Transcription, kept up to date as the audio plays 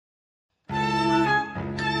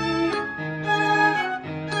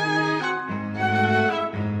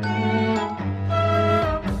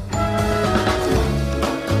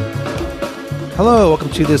Hello, welcome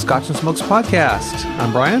to the Scotch and Smokes podcast.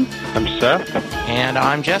 I'm Brian. I'm Seth. And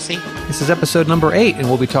I'm Jesse. This is episode number 8, and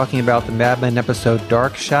we'll be talking about the Mad Men episode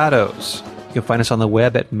Dark Shadows. You can find us on the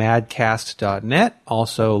web at madcast.net.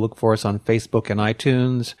 Also, look for us on Facebook and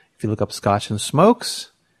iTunes. If you look up Scotch and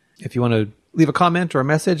Smokes. If you want to leave a comment or a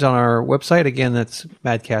message on our website, again, that's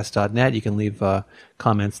madcast.net. You can leave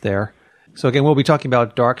comments there. So again, we'll be talking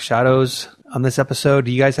about Dark Shadows on this episode.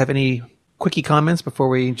 Do you guys have any quickie comments before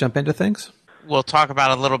we jump into things? We'll talk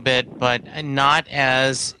about it a little bit, but not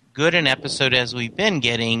as good an episode as we've been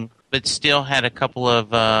getting, but still had a couple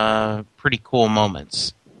of pretty cool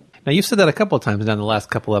moments. Now, you've said that a couple of times now in the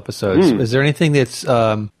last couple episodes. Is there anything that's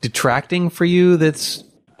detracting for you that's...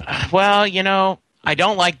 Well, you know, I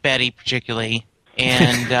don't like Betty particularly,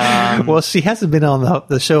 and... well, she hasn't been on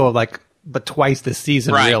the show but twice this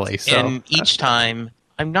season, right. Really. So. And each time,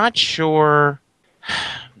 I'm not sure...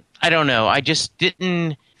 I don't know. I just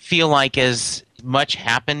didn't feel like as much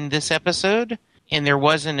happened this episode, and there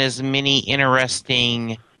wasn't as many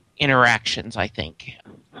interesting interactions, I think.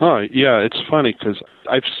 Yeah, it's funny because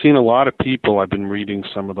I've seen a lot of people, I've been reading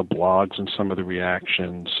some of the blogs and some of the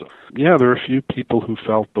reactions. Yeah, there are a few people who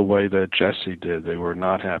felt the way that Jesse did. They were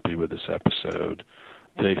not happy with this episode.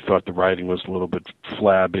 They thought the writing was a little bit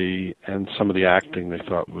flabby, and some of the acting they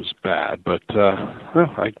thought was bad. But,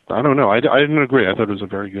 I don't know. I didn't agree. I thought it was a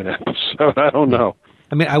very good episode. I don't know.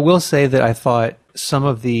 I mean, I will say that I thought some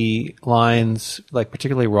of the lines, like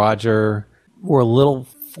particularly Roger, were a little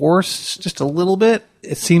forced, just a little bit.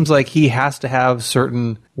 It seems like he has to have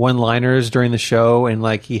certain one-liners during the show, and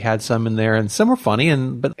like he had some in there, and some were funny,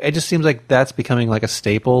 but it just seems like that's becoming like a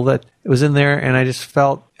staple that it was in there, and I just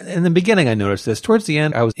felt, in the beginning I noticed this. Towards the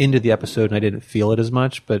end, I was into the episode and I didn't feel it as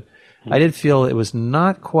much, but I did feel it was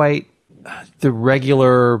not quite the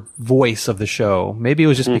regular voice of the show. Maybe it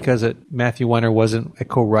was just because Matthew Weiner wasn't a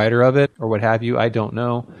co-writer of it, or what have you. I don't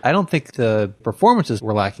know. I don't think the performances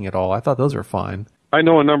were lacking at all. I thought those were fine. I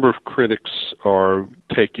know a number of critics are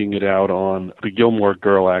taking it out on the Gilmore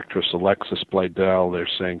Girl actress Alexis Bledel. They're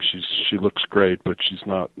saying she looks great, but she's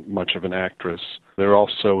not much of an actress. They're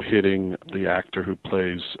also hitting the actor who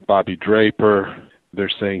plays Bobby Draper.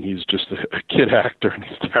 They're saying he's just a kid actor and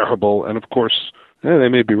he's terrible. And of course, they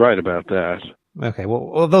may be right about that. Okay,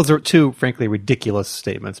 well, those are two, frankly, ridiculous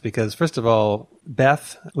statements because, first of all,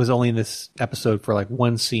 Beth was only in this episode for like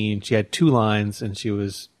one scene. She had 2 lines, and she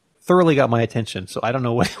was thoroughly got my attention. So I don't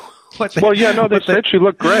know what well, yeah, no, they said she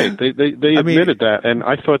looked great. They admitted that, and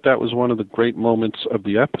I thought that was one of the great moments of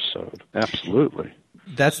the episode. Absolutely.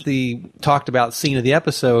 That's the talked about scene of the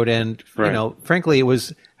episode, and right. You know, frankly, it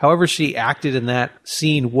was however she acted in that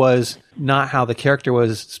scene was not how the character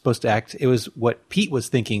was supposed to act. It was what Pete was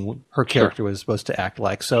thinking her character was supposed to act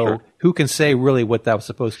like. So who can say really what that was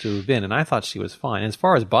supposed to have been? And I thought she was fine. As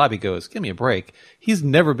far as Bobby goes, give me a break. He's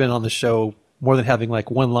never been on the show more than having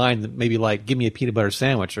like one line that maybe like, give me a peanut butter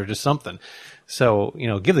sandwich or just something. So, you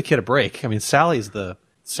know, give the kid a break. I mean, Sally's the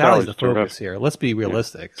focus here. Let's be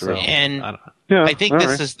realistic. Yeah, so, and I don't know. Yeah, I think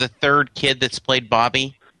this is the 3rd kid that's played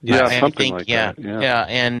Bobby. Yeah, I something think, like that. Yeah,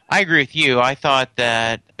 and I agree with you. I thought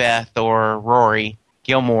that Beth or Rory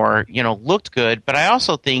Gilmore, looked good, but I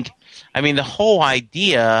also think, the whole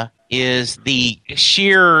idea is the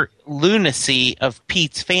sheer lunacy of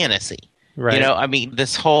Pete's fantasy. Right.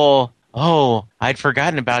 This whole, I'd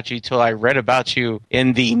forgotten about you till I read about you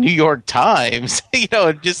in the New York Times.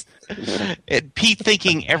 Pete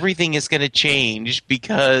thinking everything is going to change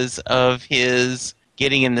because of his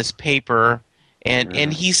getting in this paper,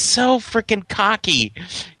 and he's so freaking cocky.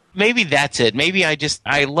 Maybe that's it. Maybe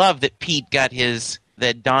I love that Pete got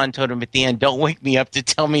that Don told him at the end, don't wake me up to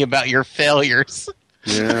tell me about your failures.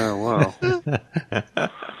 Yeah, wow.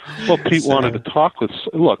 Well, Pete wanted to talk with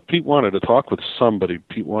somebody.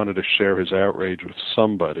 Pete wanted to share his outrage with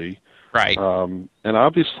somebody. Right. And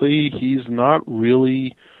obviously he's not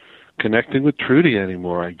really connecting with Trudy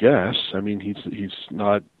anymore, I guess. He's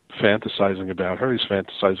not fantasizing about her. He's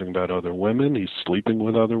fantasizing about other women. He's sleeping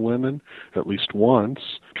with other women at least once.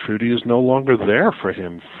 Trudy is no longer there for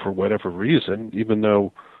him for whatever reason, even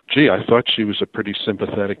though, I thought she was a pretty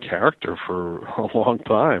sympathetic character for a long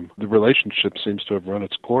time. The relationship seems to have run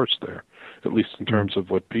its course there, at least in terms of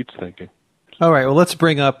what Pete's thinking. All right, well, let's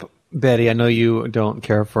bring up Betty. I know you don't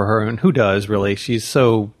care for her, and who does, really? She's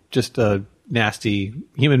so just a nasty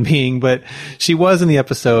human being, but she was in the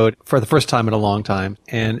episode for the first time in a long time,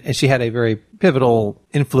 and she had a very pivotal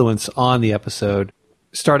influence on the episode,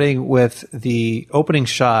 starting with the opening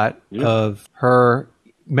shot of her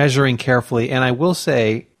measuring carefully. And I will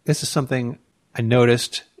say, this is something I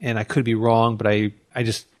noticed, and I could be wrong, but I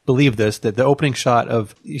just believe this, that the opening shot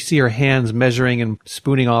of, you see her hands measuring and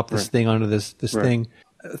spooning off this thing onto this thing.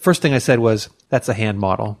 First thing I said was, that's a hand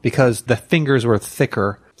model, because the fingers were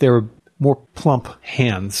thicker. They were more plump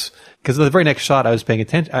hands. Because the very next shot I was paying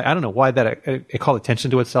attention, I don't know why that, it called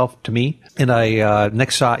attention to itself to me. And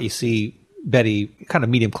next shot you see Betty kind of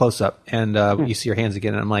medium close up, and you see her hands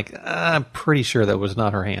again, and I'm like, I'm pretty sure that was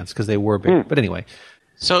not her hands, because they were big. But anyway.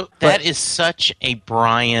 So that is such a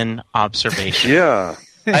Brian observation. Yeah.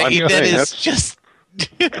 That is just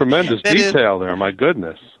tremendous detail there. My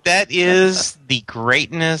goodness. That is the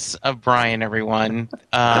greatness of Brian, everyone.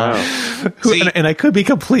 And I could be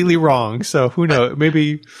completely wrong, so who knows?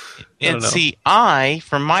 Maybe.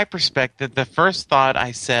 From my perspective, the first thought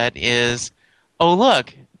I said is, oh,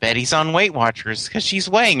 look, Betty's on Weight Watchers because she's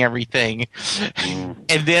weighing everything.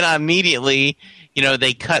 And then immediately,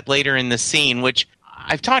 they cut later in the scene, which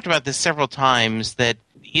I've talked about this several times, that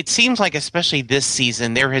it seems like, especially this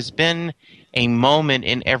season, there has been a moment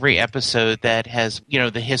in every episode that has,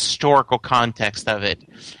 the historical context of it.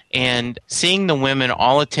 And seeing the women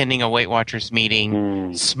all attending a Weight Watchers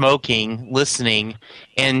meeting, smoking, listening,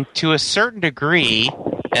 and to a certain degree,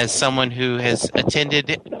 as someone who has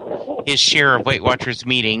attended his share of Weight Watchers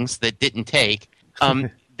meetings that didn't take,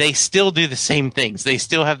 they still do the same things. They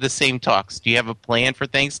still have the same talks. Do you have a plan for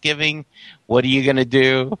Thanksgiving? What are you going to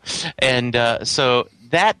do? And so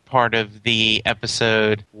that part of the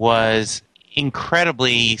episode was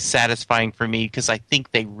incredibly satisfying for me, because I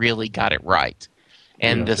think they really got it right.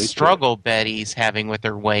 And the struggle Betty's having with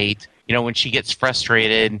her weight, when she gets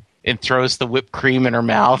frustrated and throws the whipped cream in her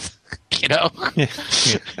mouth, and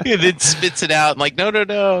then spits it out, like,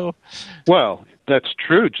 no. Well, that's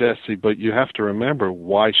true, Jesse, but you have to remember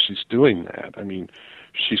why she's doing that. I mean,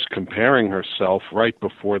 she's comparing herself right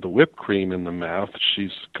before the whipped cream in the mouth.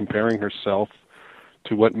 She's comparing herself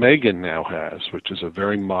to what Megan now has, which is a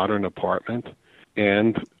very modern apartment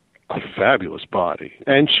and a fabulous body.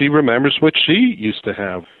 And she remembers what she used to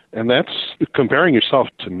have. And that's comparing yourself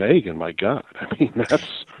to Megan, my God. I mean,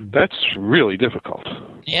 that's really difficult.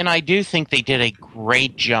 And I do think they did a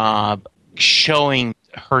great job showing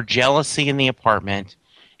her jealousy in the apartment,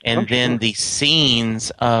 and then the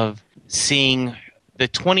scenes of seeing the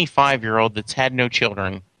 25-year-old that's had no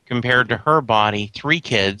children compared to her body, 3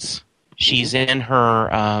 kids. She's in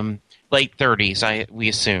her late 30s, we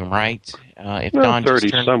assume, right? If Dawn 30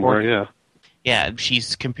 just turned somewhere, 40. yeah. Yeah,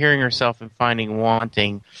 she's comparing herself and finding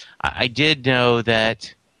wanting. I did know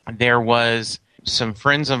that there was some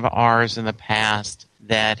friends of ours in the past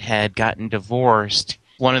that had gotten divorced.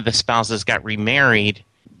 One of the spouses got remarried.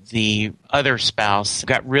 The other spouse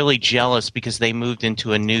got really jealous because they moved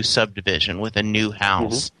into a new subdivision with a new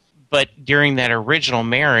house. But during that original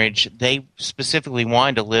marriage, they specifically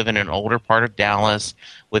wanted to live in an older part of Dallas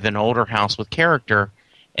with an older house with character.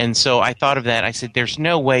 And so I thought of that. I said, there's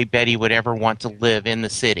no way Betty would ever want to live in the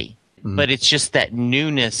city. But it's just that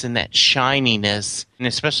newness and that shininess, and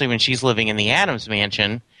especially when she's living in the Addams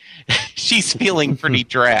mansion, she's feeling pretty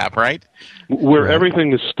drab, right? Where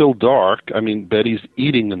everything is still dark. I mean, Betty's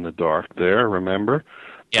eating in the dark there, remember?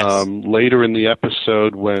 Yes. Later in the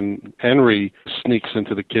episode, when Henry sneaks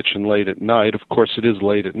into the kitchen late at night, of course it is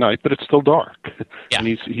late at night, but it's still dark. Yeah. And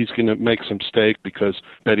he's going to make some steak because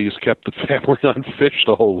Betty has kept the family on fish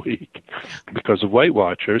the whole week because of Weight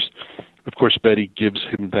Watchers. Of course, Betty gives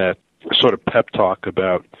him that sort of pep talk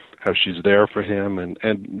about how she's there for him,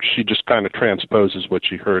 and she just kind of transposes what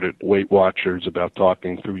she heard at Weight Watchers about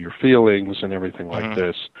talking through your feelings and everything like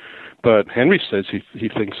this. But Henry says he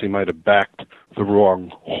thinks he might have backed the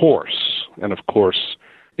wrong horse. And, of course,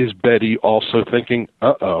 is Betty also thinking,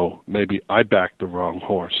 uh-oh, maybe I backed the wrong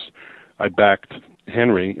horse. I backed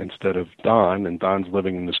Henry instead of Don, and Don's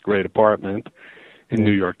living in this great apartment in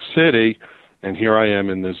New York City, and here I am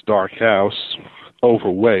in this dark house,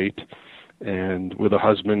 overweight, and with a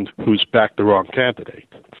husband who's backed the wrong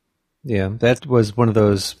candidate. Yeah, that was one of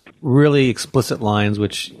those really explicit lines,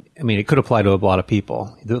 which, I mean, it could apply to a lot of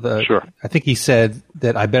people. Sure. I think he said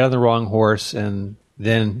that I bet on the wrong horse, and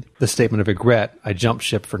then the statement of regret, I jumped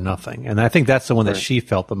ship for nothing. And I think that's the one that she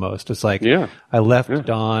felt the most. It's like, I left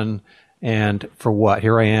Dawn, and for what?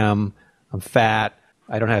 Here I am. I'm fat.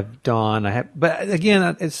 I don't have Dawn. But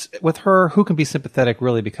again, it's with her, who can be sympathetic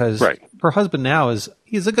really? Because her husband now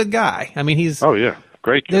he's a good guy. I mean,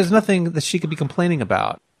 great guy. There's nothing that she could be complaining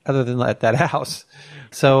about other than at that house.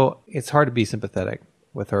 So it's hard to be sympathetic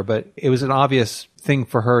with her, but it was an obvious thing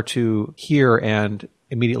for her to hear and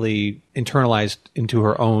immediately internalize into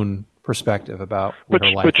her own perspective about what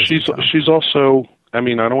her life is. But she's also, I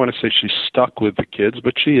mean, I don't want to say she's stuck with the kids,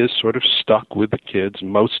 but she is sort of stuck with the kids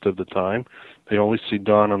most of the time. They only see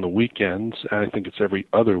Dawn on the weekends, and I think it's every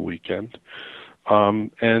other weekend.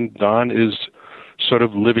 And Dawn is sort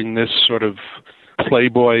of living this sort of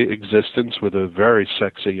playboy existence with a very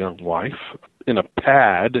sexy young wife in a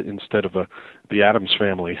pad instead of the Addams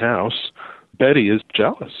Family house. Betty is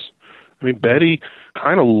jealous. I mean, Betty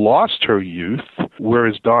kind of lost her youth,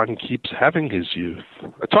 whereas Dawn keeps having his youth.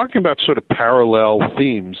 Talking about sort of parallel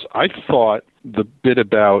themes, I thought the bit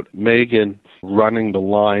about Megan running the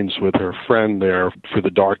lines with her friend there for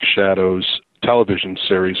the Dark Shadows television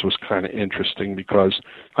series was kind of interesting, because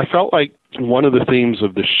I felt like one of the themes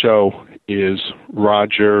of the show is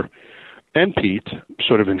Roger and Pete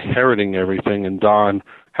sort of inheriting everything and Don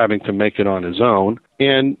having to make it on his own.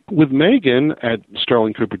 And with Megan at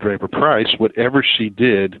Sterling Cooper Draper Price, whatever she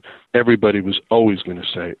did, everybody was always going to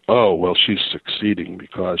say, oh, well, she's succeeding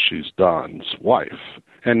because she's Don's wife.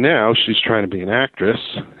 And now she's trying to be an actress,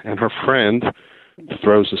 and her friend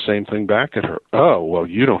throws the same thing back at her. Oh, well,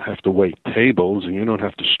 you don't have to wait tables and you don't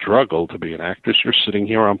have to struggle to be an actress. You're sitting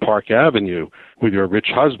here on Park Avenue with your rich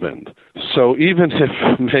husband. So even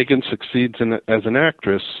if Megan succeeds as an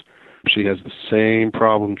actress, she has the same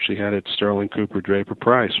problem she had at Sterling Cooper Draper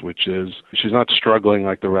Price, which is she's not struggling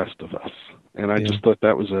like the rest of us. And I just thought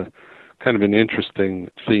that was a kind of an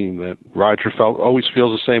interesting theme, that Roger always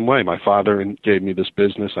feels the same way. My father gave me this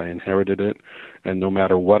business, I inherited it, and no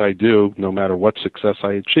matter what I do, no matter what success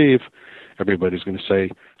I achieve, everybody's going to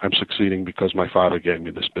say I'm succeeding because my father gave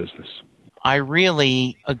me this business. I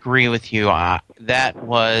really agree with you. That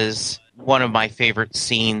was one of my favorite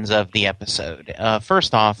scenes of the episode.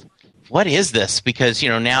 First off, what is this? Because,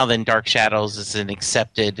 now then Dark Shadows is an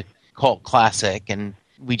accepted cult classic, and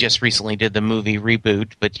we just recently did the movie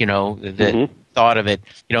reboot, but, the thought of it,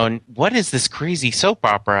 and what is this crazy soap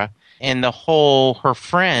opera? And her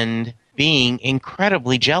friend being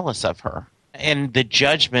incredibly jealous of her. And the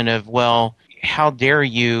judgment of, well, how dare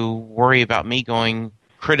you worry about me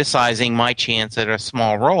criticizing my chance at a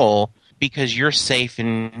small role because you're safe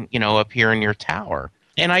up here in your tower.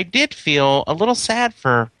 And I did feel a little sad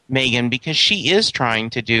for Megan because she is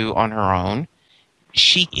trying to do on her own.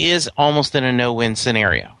 She is almost in a no-win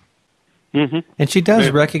scenario. Mm-hmm. And she does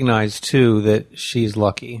recognize, too, that she's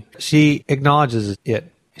lucky. She acknowledges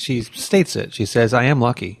it. She states it. She says, I am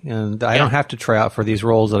lucky, and I don't have to try out for these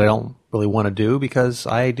roles that I don't really want to do because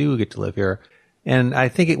I do get to live here. And I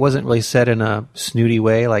think it wasn't really said in a snooty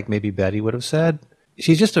way like maybe Betty would have said.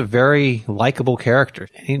 She's just a very likable character.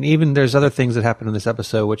 And even there's other things that happen in this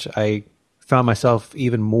episode which I found myself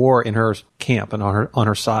even more in her camp and on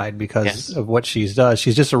her side because of what she does.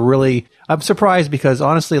 She's just I'm surprised because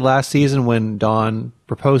honestly last season when Dawn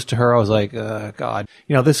proposed to her, I was like, God,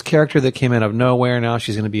 this character that came out of nowhere, now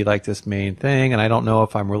she's going to be like this main thing. And I don't know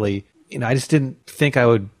if I'm really, I just didn't think I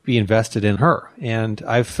would be invested in her. And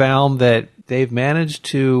I've found that they've managed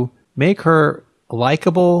to make her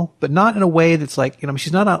likable, but not in a way that's like,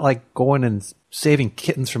 she's not like going and saving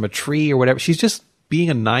kittens from a tree or whatever. She's just being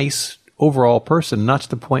a nice overall person, not to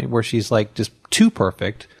the point where she's like just too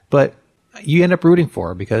perfect, but you end up rooting for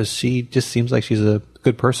her because she just seems like she's a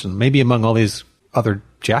good person. Maybe among all these other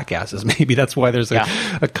jackasses, maybe that's why there's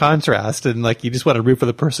a contrast, and like you just want to root for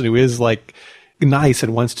the person who is like nice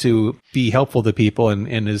and wants to be helpful to people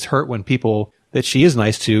and is hurt when people that she is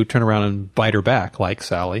nice to turn around and bite her back, like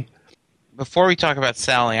Sally. Before we talk about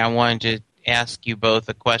Sally, I wanted to ask you both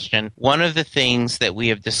a question. One of the things that we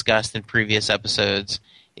have discussed in previous episodes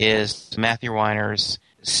is Matthew Weiner's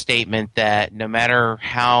statement that no matter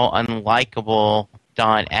how unlikable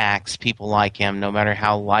Don acts, people like him. No matter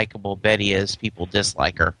how likable Betty is, people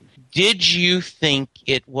dislike her. Did you think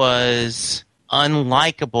it was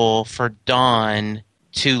unlikable for Don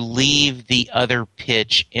to leave the other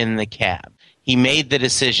pitch in the cab? He made the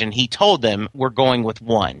decision. He told them, we're going with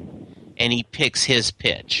one. And he picks his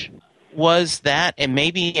pitch. Was that, and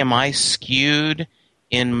maybe am I skewed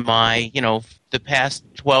in my, the past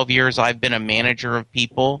 12 years I've been a manager of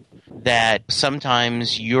people, that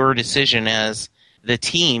sometimes your decision as the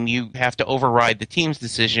team, you have to override the team's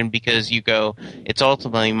decision because you go, it's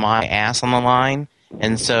ultimately my ass on the line,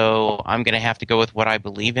 and so I'm going to have to go with what I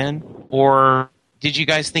believe in? Or did you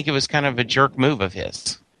guys think it was kind of a jerk move of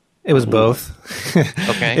his? It was both.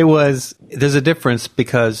 Okay. There's a difference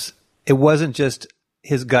because it wasn't just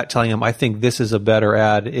his gut telling him, I think this is a better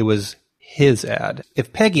ad. It was his ad.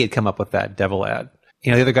 If Peggy had come up with that devil ad,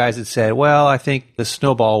 the other guys had said, well, I think the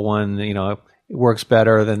Snowball one, it works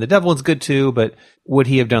better than the devil one's good too, but would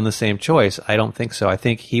he have done the same choice? I don't think so. I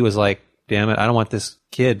think he was like, damn it, I don't want this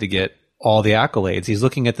kid to get all the accolades. He's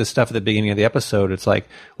looking at this stuff at the beginning of the episode. It's like,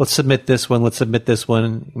 let's submit this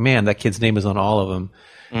one. Man, that kid's name is on all of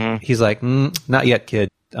them. He's like, not yet, kid.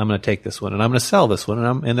 I'm going to take this one and I'm going to sell this one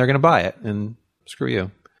and they're going to buy it and screw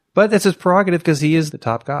you. But that's his prerogative because he is the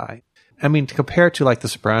top guy. I mean, to compare it to like The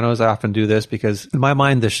Sopranos, I often do this because in my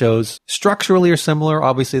mind, the shows structurally are similar.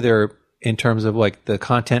 Obviously, they're in terms of like the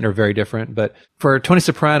content are very different. But for Tony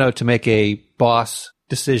Soprano to make a boss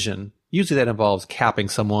decision, usually that involves capping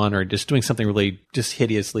someone or just doing something really just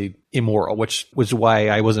hideously immoral, which was why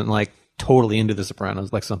I wasn't like totally into The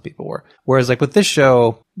Sopranos like some people were. Whereas like with this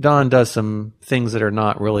show, Don does some things that are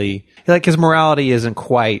not really, like his morality isn't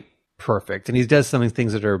quite perfect and he does some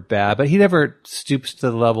things that are bad, but he never stoops to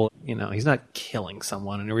the level, he's not killing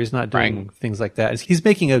someone or he's not doing things like that. He's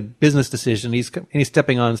making a business decision. He's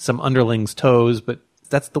stepping on some underlings' toes, but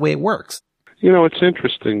that's the way it works. It's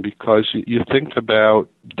interesting because you think about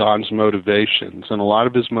Don's motivations, and a lot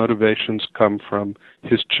of his motivations come from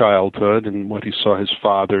his childhood and what he saw his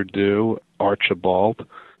father do, Archibald.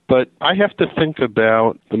 But I have to think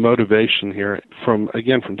about the motivation here from I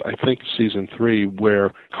think season 3,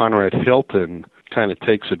 where Conrad Hilton kind of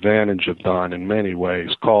takes advantage of Don in many ways,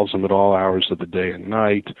 calls him at all hours of the day and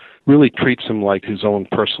night, really treats him like his own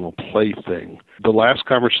personal plaything. The last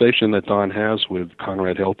conversation that Don has with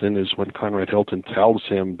Conrad Hilton is when Conrad Hilton tells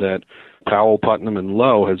him that Powell, Putnam, and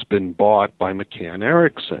Lowe has been bought by McCann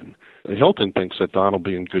Erickson. Hilton thinks that Don will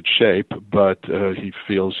be in good shape, but he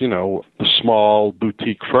feels, the small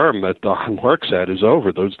boutique firm that Don works at is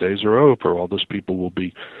over. Those days are over. All those people will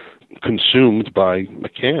be consumed by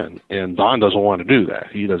McCann, and Don doesn't want to do that.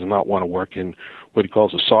 He does not want to work in what he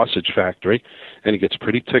calls a sausage factory, and he gets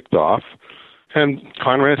pretty ticked off. And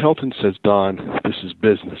Conrad Hilton says, Don, this is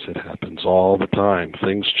business. It happens all the time.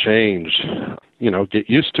 Things change. Get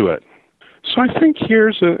used to it. So I think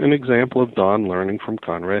here's an example of Don learning from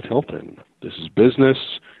Conrad Hilton. This is business.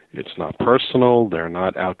 It's not personal. They're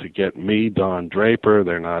not out to get me, Don Draper.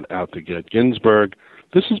 They're not out to get Ginsburg.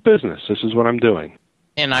 This is business. This is what I'm doing.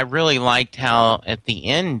 And I really liked how at the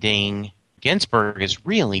ending, Ginsburg is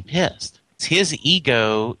really pissed. His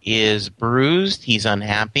ego is bruised. He's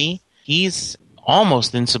unhappy. He's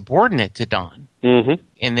almost insubordinate to Don. Mm-hmm.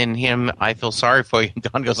 And then I feel sorry for you.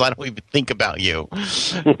 Don goes, I don't even think about you.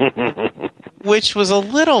 Which was a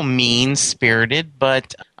little mean-spirited,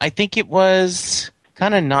 but I think it was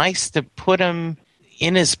kind of nice to put him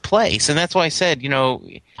in his place. And that's why I said,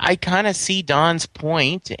 I kind of see Don's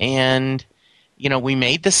point, and, we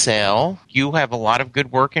made the sale. You have a lot of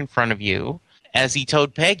good work in front of you. As he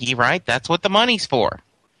told Peggy, right? That's what the money's for.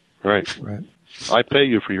 Right. I pay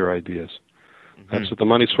you for your ideas. That's what the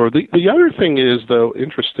money's for. The other thing is, though,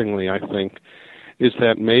 interestingly, I think, is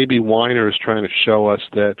that maybe Weiner is trying to show us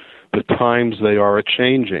that the times they are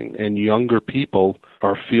a-changing, and younger people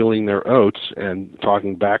are feeling their oats and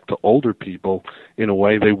talking back to older people in a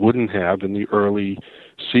way they wouldn't have in the early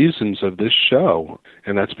seasons of this show.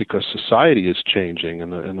 And that's because society is changing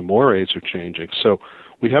and the mores are changing. So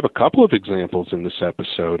we have a couple of examples in this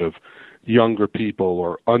episode of younger people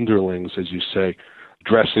or underlings, as you say,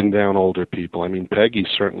 dressing down older people. I mean, Peggy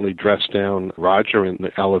certainly dressed down Roger in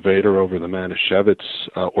the elevator over the Manischewitz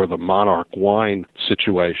or the Monarch wine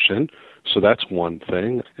situation. So that's one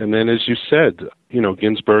thing. And then, as you said,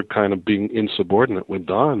 Ginsburg kind of being insubordinate with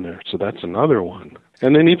Don there. So that's another one.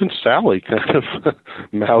 And then even Sally kind of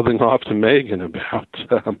mouthing off to Megan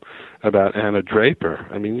about Anna Draper.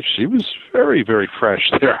 I mean, she was very, very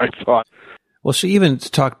fresh there, I thought. Well, she even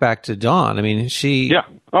talked back to Don. I mean, to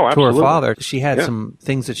her father, she had some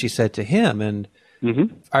things that she said to him. And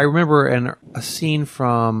I remember a scene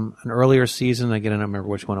from an earlier season, again, I don't remember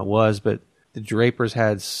which one it was, but the Drapers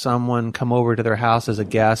had someone come over to their house as a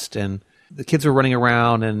guest, and the kids were running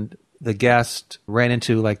around, and the guest ran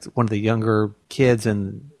into like one of the younger kids,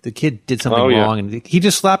 and the kid did something wrong, and he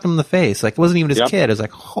just slapped him in the face. Like, it wasn't even his kid. It was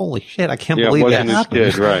like, holy shit, I can't believe that happened.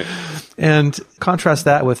 His kid, right. And contrast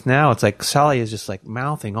that with now, it's like Sally is just like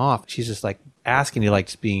mouthing off. She's just like asking you, like,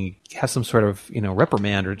 have some sort of,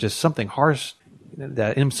 reprimand or just something harsh.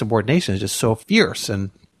 That insubordination is just so fierce.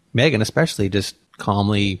 And Megan especially just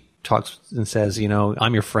calmly talks and says,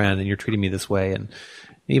 I'm your friend and you're treating me this way. And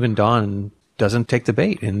even Don doesn't take the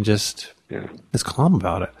bait and just is calm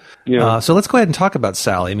about it. Yeah. So let's go ahead and talk about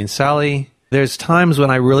Sally. I mean, Sally, there's times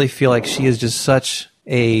when I really feel like she is just such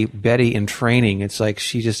a Betty in training. It's like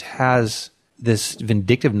she just has this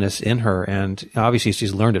vindictiveness in her, and obviously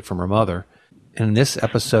she's learned it from her mother. And in this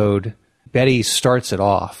episode, Betty starts it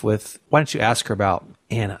off with, why don't you ask her about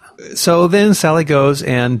Anna? So then Sally goes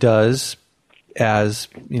and does as,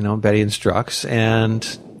 Betty instructs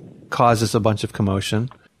and causes a bunch of commotion.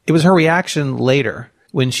 It was her reaction later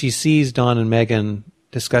when she sees Don and Megan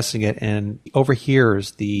discussing it and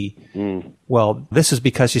overhears well, this is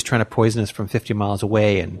because she's trying to poison us from 50 miles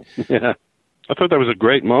away. And I thought that was a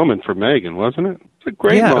great moment for Megan, wasn't it? It's a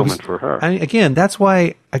great moment for her. Again, that's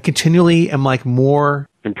why I continually am like more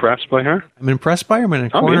impressed by her. I'm impressed by her. I'm in a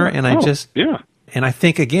corner, and and I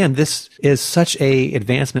think again, this is such a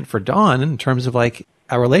advancement for Don in terms of like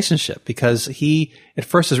a relationship, because he at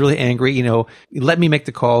first is really angry. You know, let me make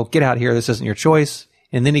the call. Get out of here. This isn't your choice.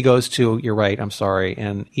 And then he goes to, you're right, I'm sorry.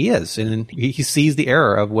 And he is. And he sees the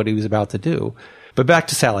error of what he was about to do. But back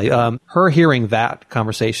to Sally. Her hearing that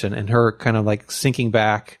conversation and her kind of like sinking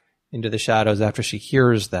back into the shadows after she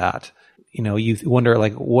hears that, you know, you wonder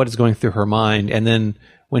like what is going through her mind. And then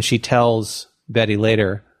when she tells Betty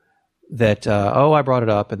later that, I brought it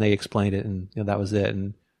up and they explained it and that was it.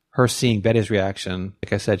 And her seeing Betty's reaction,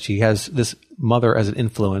 like I said, she has this mother as an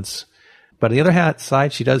influence. But on the other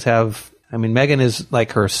side, she does have, Megan is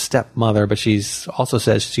like her stepmother, but she's also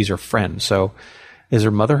says she's her friend. So is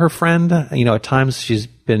her mother her friend? At times she's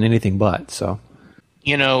been anything but. So,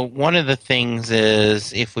 one of the things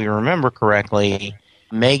is, if we remember correctly,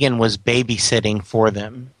 Megan was babysitting for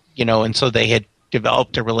them, and so they had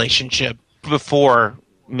developed a relationship before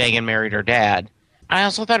Megan married her dad. I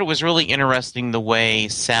also thought it was really interesting the way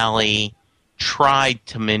Sally tried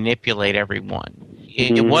to manipulate everyone.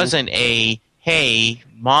 It wasn't hey,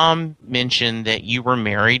 Mom mentioned that you were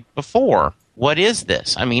married before. What is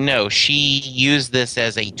this? No, she used this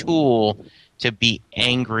as a tool to be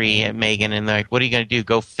angry at Megan and like, what are you going to do?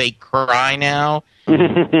 Go fake cry now?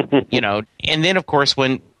 And then, of course,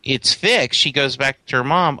 when it's fixed, she goes back to her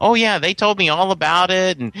mom. Oh, yeah, they told me all about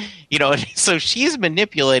it. And, so she's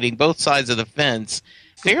manipulating both sides of the fence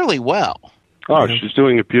fairly well. Oh, she's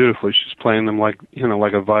doing it beautifully. She's playing them like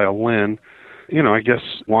a violin. I guess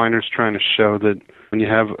Weiner's trying to show that when you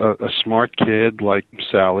have a smart kid like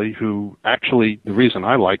Sally, who actually, the reason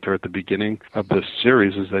I liked her at the beginning of this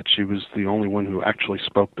series is that she was the only one who actually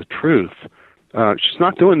spoke the truth. She's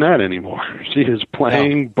not doing that anymore. She is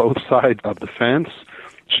playing both sides of the fence.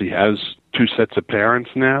 She has two sets of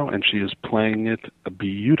parents now, and she is playing it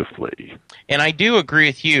beautifully. And I do agree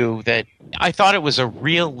with you that I thought it was a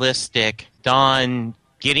realistic Don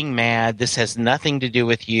getting mad. This has nothing to do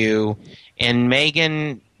with you. And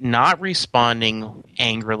Megan not responding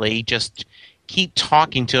angrily, just keep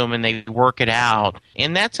talking to him and they work it out.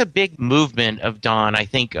 And that's a big movement of Don, I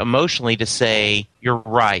think, emotionally, to say, you're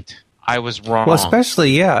right, I was wrong. Well,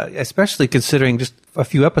 especially considering just a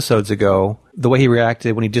few episodes ago, the way he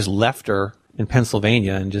reacted when he just left her in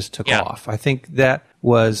Pennsylvania and just took off. I think that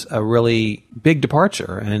was a really big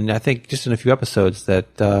departure. And I think just in a few episodes that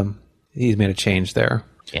he's made a change there.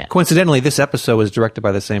 Yeah. Coincidentally, this episode was directed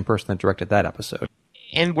by the same person that directed that episode.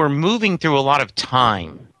 And we're moving through a lot of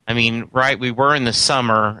time. Right, we were in the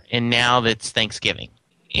summer, and now it's Thanksgiving.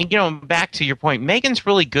 And, back to your point, Megan's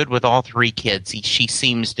really good with all three kids. She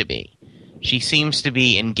seems to be. She seems to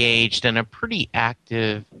be engaged and a pretty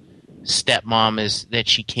active stepmom that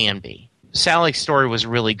she can be. Sally's story was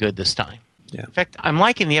really good this time. Yeah. In fact, I'm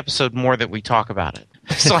liking the episode more that we talk about it.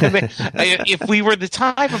 So if we were the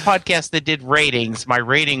type of podcast that did ratings, my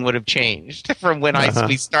rating would have changed from when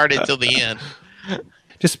we started till the end.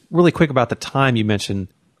 Just really quick about the time you mentioned.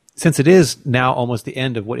 Since it is now almost the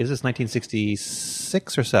end of, what is this,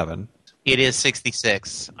 1966 or 7? It is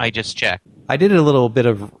 66. I just checked. I did a little bit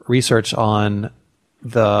of research on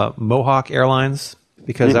the Mohawk Airlines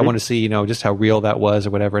because I wanted to see, just how real that was or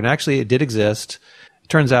whatever. And actually, it did exist. It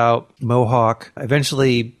turns out Mohawk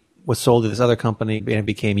eventually was sold to this other company and it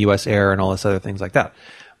became U.S. Air and all this other things like that.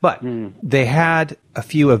 But they had a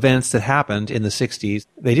few events that happened in the 60s.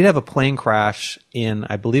 They did have a plane crash in,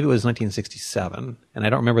 I believe it was 1967. And I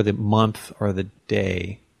don't remember the month or the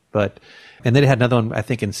day. And they had another one, I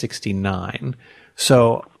think, in 69.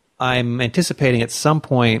 So I'm anticipating at some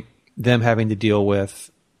point them having to deal with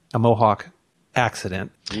a Mohawk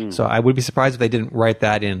accident. So I would be surprised if they didn't write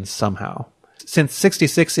that in somehow. Since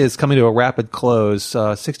 66 is coming to a rapid close,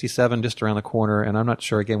 67 just around the corner, and I'm not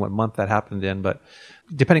sure, again, what month that happened in, but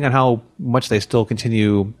depending on how much they still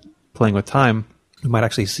continue playing with time, we might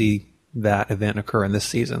actually see that event occur in this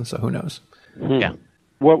season, so who knows? Yeah.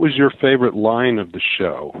 What was your favorite line of the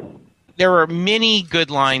show? There are many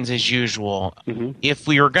good lines as usual. If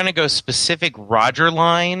we were going to go specific Roger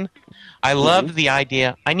line, I loved the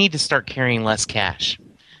idea, I need to start carrying less cash.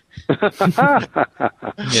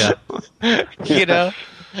 Yeah.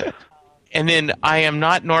 And then I am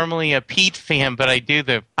not normally a Pete fan, but I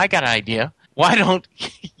got an idea. Why don't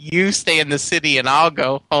you stay in the city and I'll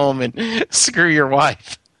go home and screw your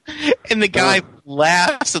wife? And the guy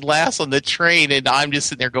laughs and laughs on the train, and I'm just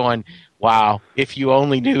sitting there going, wow, if you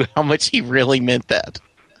only knew how much he really meant that.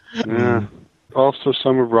 Yeah. Also,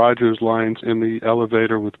 some of Roger's lines in the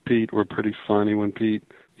elevator with Pete were pretty funny when Pete,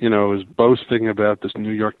 was boasting about this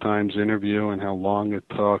New York Times interview and how long it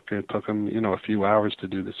took. It took him, a few hours to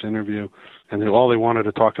do this interview. And all they wanted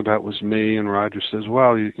to talk about was me. And Roger says,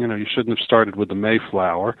 well, you shouldn't have started with the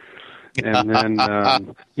Mayflower. And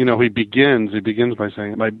then, he begins by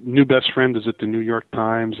saying, my new best friend is at the New York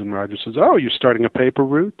Times. And Roger says, oh, you're starting a paper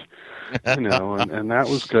route? And that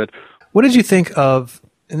was good. What did you think of,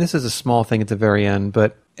 and this is a small thing at the very end,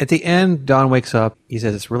 but at the end, Don wakes up. He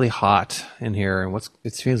says, it's really hot in here, and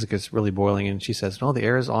it feels like it's really boiling. And she says, no, the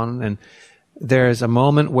air is on. And there's a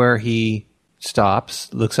moment where he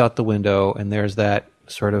stops, looks out the window, and there's that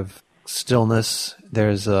sort of stillness.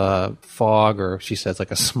 There's a fog, or she says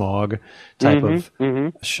like a smog type of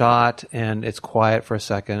shot, and it's quiet for a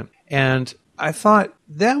second. And I thought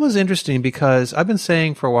that was interesting because I've been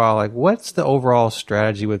saying for a while, like, what's the overall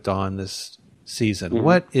strategy with Don this season?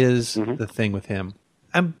 What is the thing with him?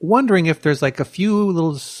 I'm wondering if there's like a few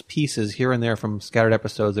little pieces here and there from scattered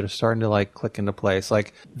episodes that are starting to like click into place.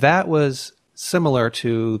 Like that was similar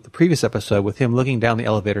to the previous episode with him looking down the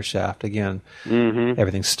elevator shaft again.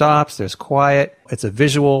 Everything stops. There's quiet. It's a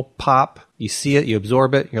visual pop. You see it. You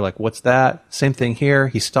absorb it. You're like, what's that? Same thing here.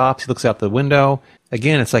 He stops. He looks out the window.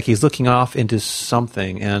 Again, it's like he's looking off into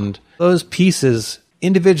something. And those pieces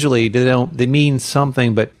individually, they mean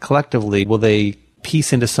something, but collectively, will they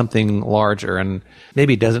piece into something larger? And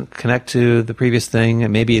maybe it doesn't connect to the previous thing,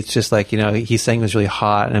 and maybe it's just like, he's saying it was really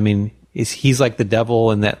hot. I mean, he's like the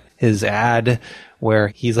devil in that his ad where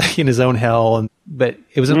he's like in his own hell, but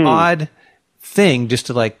it was an odd thing just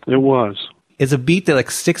to like, it was, it's a beat that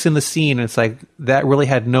like sticks in the scene, and it's like that really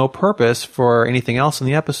had no purpose for anything else in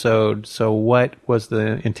the episode. So what was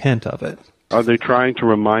the intent of it? Are they trying to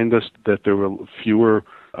remind us that there were fewer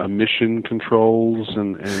emission controls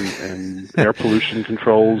and air pollution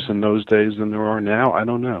controls in those days than there are now? I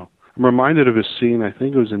don't know. I'm reminded of a scene, I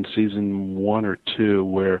think it was in season 1 or 2,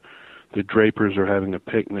 where the Drapers are having a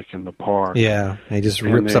picnic in the park. Yeah, he just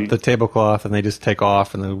rips up the tablecloth and they just take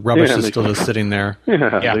off, and the rubbish is still just sitting there.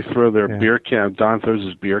 Yeah, they throw their beer can. Don throws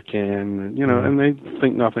his beer can, and, and they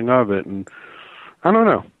think nothing of it. And I don't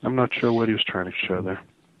know. I'm not sure what he was trying to show there.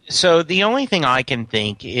 So the only thing I can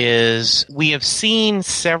think is we have seen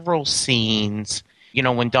several scenes.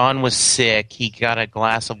 When Don was sick, he got a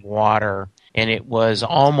glass of water, and it was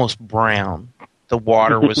almost brown. The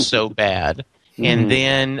water was so bad. And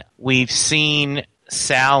then we've seen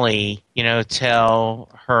Sally, tell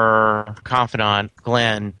her confidant,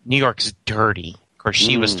 Glenn, New York's dirty. Of course,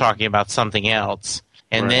 she was talking about something else.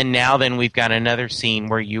 And then we've got another scene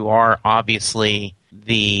where you are obviously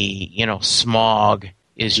the, smog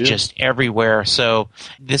is just everywhere. So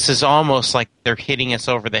this is almost like they're hitting us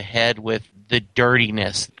over the head with the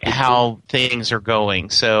dirtiness, how things are going.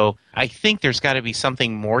 So I think there's got to be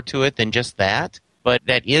something more to it than just that. But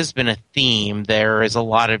that has been a theme. There is a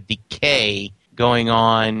lot of decay going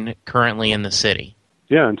on currently in the city.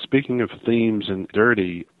 Yeah, and speaking of themes and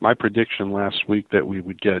dirty, my prediction last week that we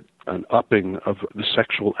would get an upping of the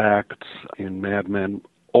sexual acts in Mad Men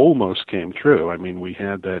almost came true. I mean, we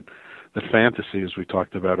had the fantasy, as we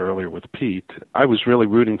talked about earlier with Pete. I was really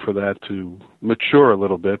rooting for that to mature a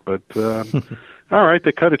little bit, but all right,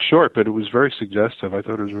 they cut it short, but it was very suggestive. I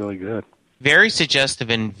thought it was really good. Very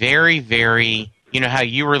suggestive and very, very... how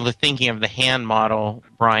you were thinking of the hand model,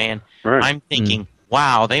 Brian. Right. I'm thinking,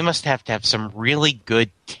 wow, they must have to have some really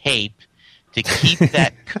good tape to keep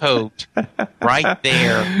that coat right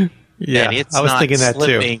there. Yeah, that it's I was not thinking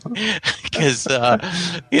slipping. That too. Because,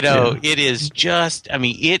 it is just,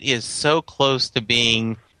 it is so close to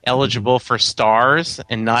being eligible for Stars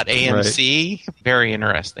and not AMC. Right. Very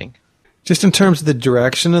interesting. Just in terms of the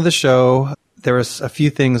direction of the show, there was a few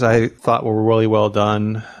things I thought were really well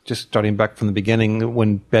done. Just starting back from the beginning,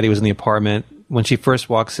 when Betty was in the apartment, when she first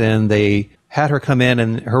walks in, they had her come in,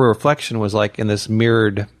 and her reflection was like in this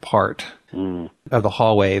mirrored part of the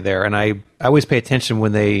hallway there. And I always pay attention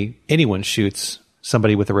when anyone shoots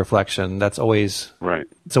somebody with a reflection. That's always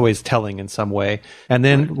It's always telling in some way. And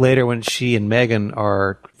then later, when she and Megan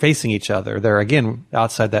are facing each other, they're again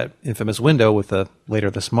outside that infamous window with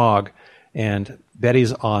the smog. And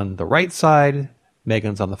Betty's on the right side,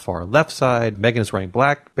 Megan's on the far left side. Megan is wearing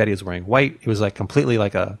black, Betty is wearing white. It was like completely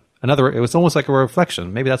like it was almost like a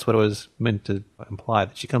reflection. Maybe that's what it was meant to imply,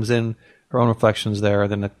 that she comes in, her own reflection's there,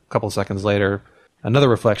 then a couple of seconds later, another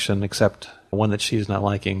reflection, except one that she's not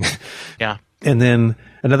liking. Yeah. And then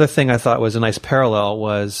another thing I thought was a nice parallel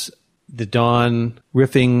was the Dawn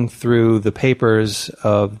riffing through the papers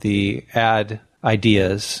of the ad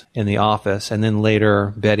ideas in the office, and then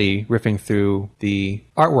later Betty riffing through the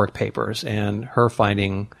artwork papers and her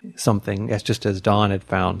finding something just as Dawn had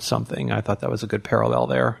found something. I thought that was a good parallel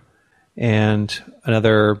there. And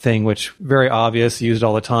another thing which very obvious, used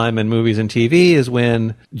all the time in movies and TV, is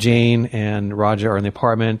when Jane and Roger are in the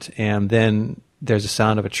apartment and then there's a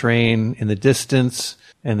sound of a train in the distance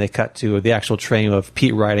and they cut to the actual train of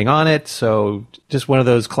Pete riding on it. So just one of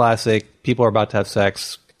those classic, people are about to have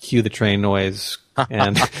sex, cue the train noise,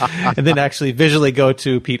 and and then actually visually go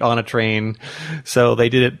to Pete on a train. So they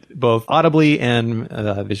did it both audibly and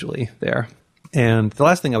visually there. And the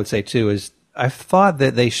last thing I would say, too, is I thought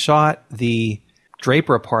that they shot the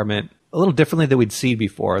Draper apartment a little differently than we'd seen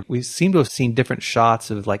before. We seem to have seen different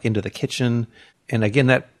shots of like into the kitchen. And again,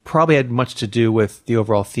 that probably had much to do with the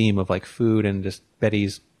overall theme of like food and just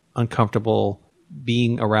Betty's uncomfortable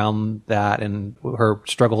being around that and her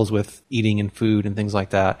struggles with eating and food and things like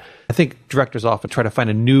that. I think directors often try to find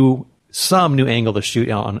some new angle to shoot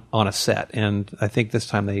on a set. And I think this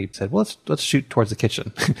time they said, well, let's shoot towards the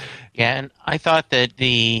kitchen. Yeah, and I thought that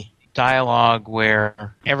the dialogue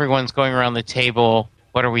where everyone's going around the table,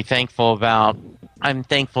 what are we thankful about? I'm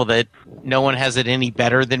thankful that no one has it any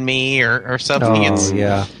better than me or something.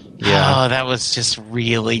 Yeah. Oh, that was just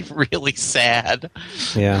really, really sad.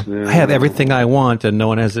 Yeah. I have everything I want and no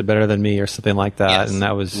one has it better than me or something like that. Yes. And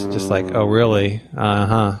that was just like, oh, really?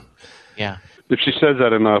 Uh-huh. Yeah. If she says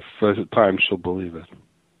that enough times, she'll believe it.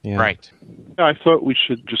 Yeah. Right. I thought we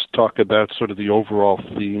should just talk about sort of the overall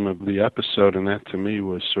theme of the episode, and that to me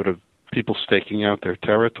was sort of people staking out their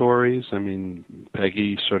territories. I mean,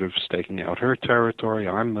 Peggy sort of staking out her territory.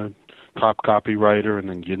 I'm the top copywriter, and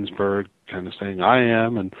then Ginsberg kind of saying I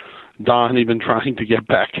am, and Don even trying to get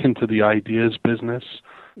back into the ideas business.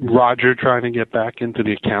 Roger trying to get back into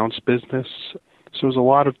the accounts business. So there's a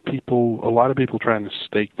lot of people trying to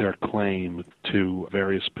stake their claim to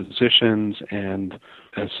various positions, and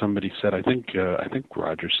as somebody said, I think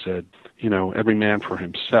Roger said, every man for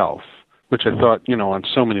himself, which I thought, on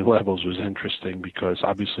so many levels was interesting because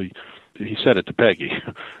obviously he said it to Peggy.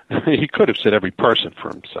 He could have said every person for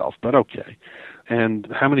himself, but okay. And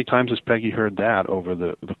how many times has Peggy heard that over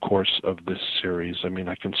the course of this series? I mean,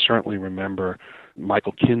 I can certainly remember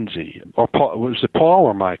Michael Kinsey, or Paul. Was it Paul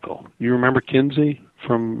or Michael? You remember Kinsey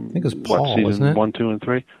from I think it was Paul, season wasn't it? 1, 2, and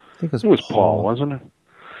 3? I think it was Paul, wasn't it?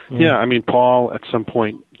 Yeah, I mean, Paul at some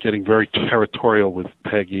point getting very territorial with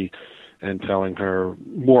Peggy and telling her,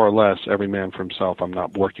 more or less, every man for himself, I'm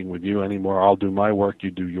not working with you anymore. I'll do my work,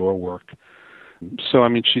 you do your work. So, I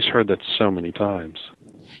mean, she's heard that so many times.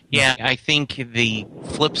 Yeah, I think the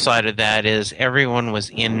flip side of that is everyone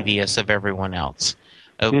was envious of everyone else.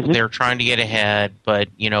 They're trying to get ahead, but,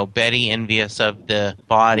 Betty envious of the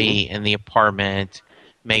body and the apartment.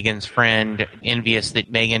 Megan's friend envious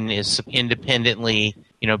that Megan is independently,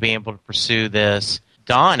 being able to pursue this.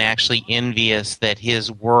 Don actually envious that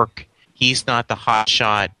his work, he's not the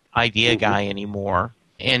hotshot idea guy anymore.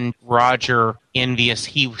 And Roger envious,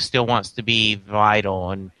 he still wants to be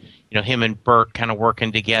vital. And, him and Bert kind of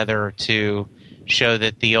working together to show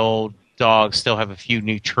that the old dogs still have a few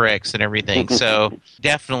new tricks and everything. So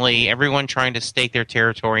definitely everyone trying to stake their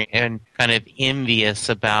territory and kind of envious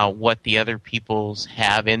about what the other peoples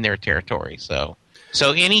have in their territory. So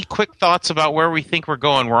any quick thoughts about where we think we're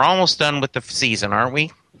going? We're almost done with the season, aren't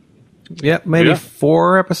we? Yep, maybe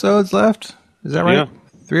 4 episodes left. Is that right?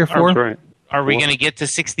 Yeah. 3 or 4? That's right. Are we going to get to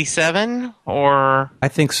 67 or? I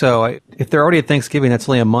think so. If they're already at Thanksgiving, that's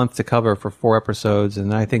only a month to cover for 4 episodes,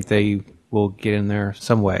 and I think they will get in there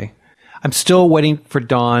some way. I'm still waiting for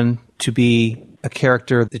Don to be a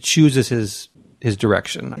character that chooses his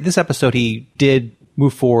direction. This episode, he did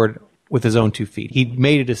move forward with his own 2 feet. He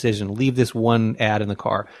made a decision, leave this one ad in the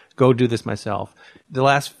car, go do this myself. The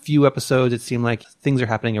last few episodes, it seemed like things are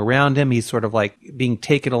happening around him. He's sort of like being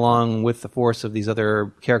taken along with the force of these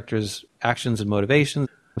other characters' actions and motivations.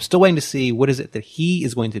 I'm still waiting to see what is it that he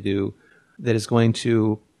is going to do that is going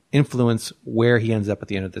to influence where he ends up at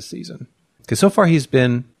the end of this season. Because so far he's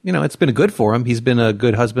been, it's been good for him. He's been a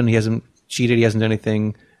good husband. He hasn't cheated. He hasn't done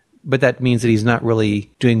anything. But that means that he's not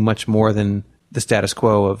really doing much more than the status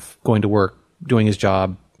quo of going to work, doing his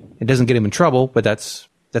job. It doesn't get him in trouble, but that's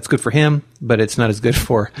good for him, but it's not as good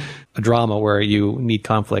for a drama where you need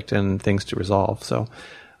conflict and things to resolve. So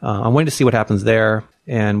I'm waiting to see what happens there.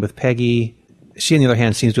 And with Peggy, she, on the other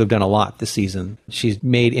hand, seems to have done a lot this season. She's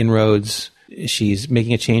made inroads. She's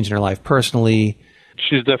making a change in her life personally.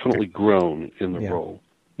 She's definitely grown in the role.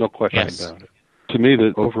 No question about it. To me,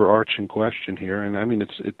 the overarching question here, and I mean,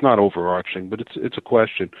 it's not overarching, but it's a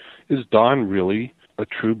question, is Don really a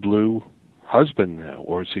true blue husband now,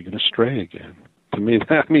 or is he going to stray again? To me,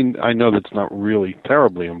 I know that's not really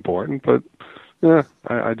terribly important, but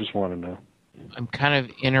I just want to know. I'm kind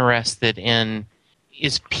of interested in,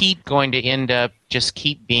 is Pete going to end up just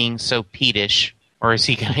keep being so Pete-ish Or is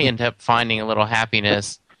he going to end up finding a little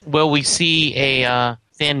happiness? Will we see a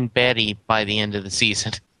thin Betty by the end of the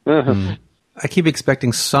season? I keep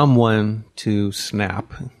expecting someone to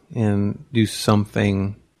snap and do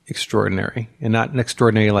something extraordinary. And not an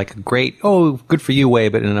extraordinary, like a great, oh, good for you way,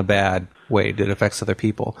 but in a bad way that affects other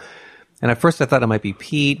people. And at first I thought it might be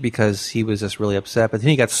Pete because he was just really upset. But then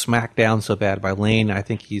he got smacked down so bad by Lane. I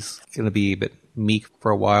think he's going to be a bit meek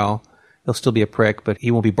for a while. He'll still be a prick, but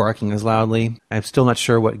he won't be barking as loudly. I'm still not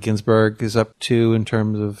sure what Ginsberg is up to in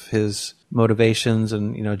terms of his motivations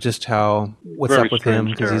and, you know, just what's Very up with him.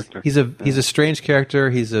 Because he's a strange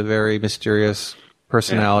character. He's a very mysterious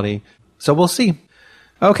personality. Yeah. So we'll see.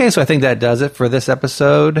 Okay, so I think that does it for this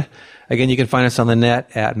episode. Again, you can find us on the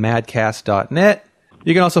net at madcast.net.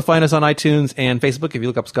 You can also find us on iTunes and Facebook if you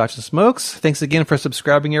look up Scotch and Smokes. Thanks again for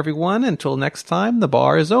subscribing, everyone. Until next time, the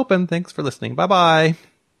bar is open. Thanks for listening. Bye-bye.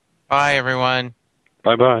 Bye, everyone.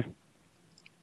 Bye-bye.